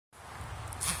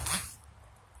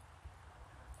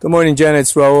Good morning, Janet.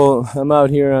 It's Raul. I'm out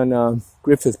here on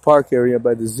Griffith Park area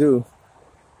by the zoo.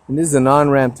 And this is an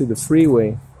on-ramp to the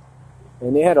freeway.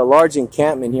 And they had a large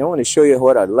encampment here. I want to show you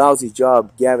what a lousy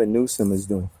job Gavin Newsom is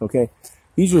doing, okay?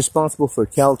 He's responsible for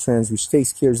Caltrans, which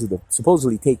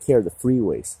supposedly take care of the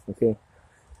freeways, okay?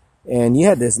 And you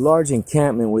had this large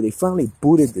encampment where they finally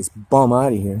booted this bum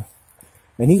out of here.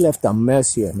 And he left a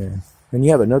mess here, man. And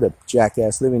you have another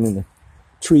jackass living in the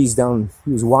trees down.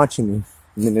 He was watching me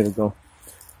a minute ago.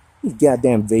 These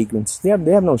goddamn vagrants. They have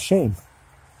no shame.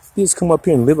 They just come up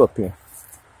here and live up here.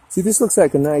 See, this looks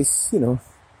like a nice, a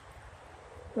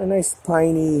nice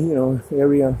piney,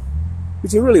 area.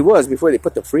 Which it really was before they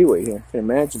put the freeway here. I can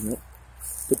imagine that.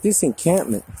 But this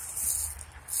encampment,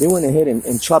 they went ahead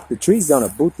and chopped the trees down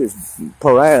and boot this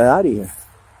pariah out of here.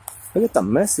 Look at the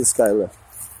mess this guy left.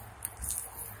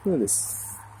 Look at this.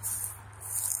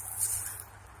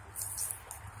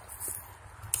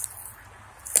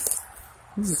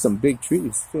 These are some big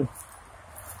trees, too.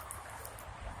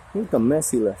 Look at the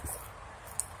mess he left.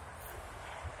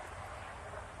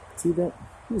 See that?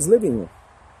 Who's living here?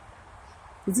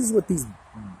 This is what these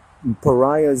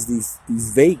pariahs, these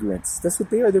vagrants, that's what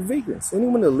they are. They're vagrants.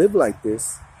 Anyone that live like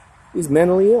this is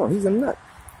mentally ill. He's a nut.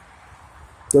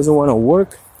 Doesn't want to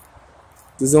work.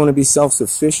 Doesn't want to be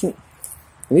self-sufficient.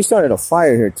 And they started a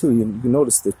fire here, too. You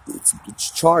notice that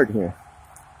it's charred here.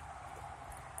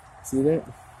 See that?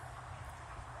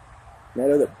 That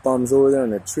other bum's over there on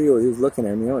the tree, he was looking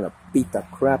at me. I want to beat the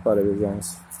crap out of his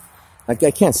ass. Like,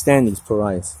 I can't stand these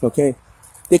pariahs, okay?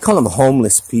 They call them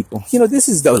homeless people. This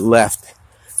is the left.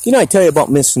 I tell you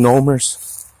about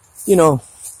misnomers.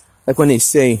 Like when they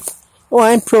say, oh,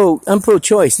 I'm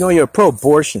pro-choice. No, you're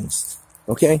pro-abortions,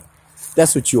 okay?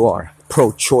 That's what you are.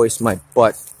 Pro-choice, my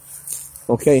butt.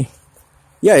 Okay?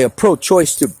 Yeah, you're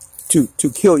pro-choice to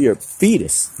kill your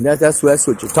fetus. That's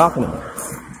what you're talking about.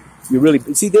 You really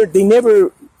see, they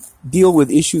never deal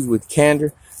with issues with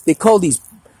candor. They call these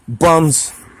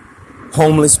bums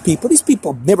homeless people. These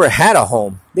people never had a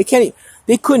home. They couldn't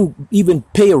even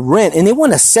pay a rent, and they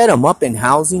want to set them up in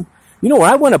housing.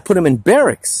 I want to put them in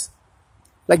barracks,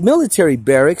 like military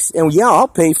barracks. And yeah, I'll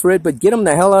pay for it, but get them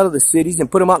the hell out of the cities and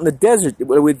put them out in the desert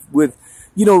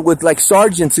with like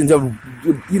sergeants and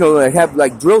have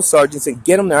like drill sergeants and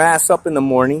get them their ass up in the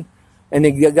morning, and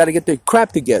they got to get their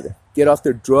crap together. Get off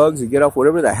their drugs or get off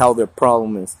whatever the hell their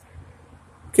problem is.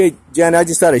 Okay, Jen, I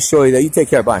just thought I'd show you that. You take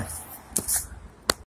care. Bye.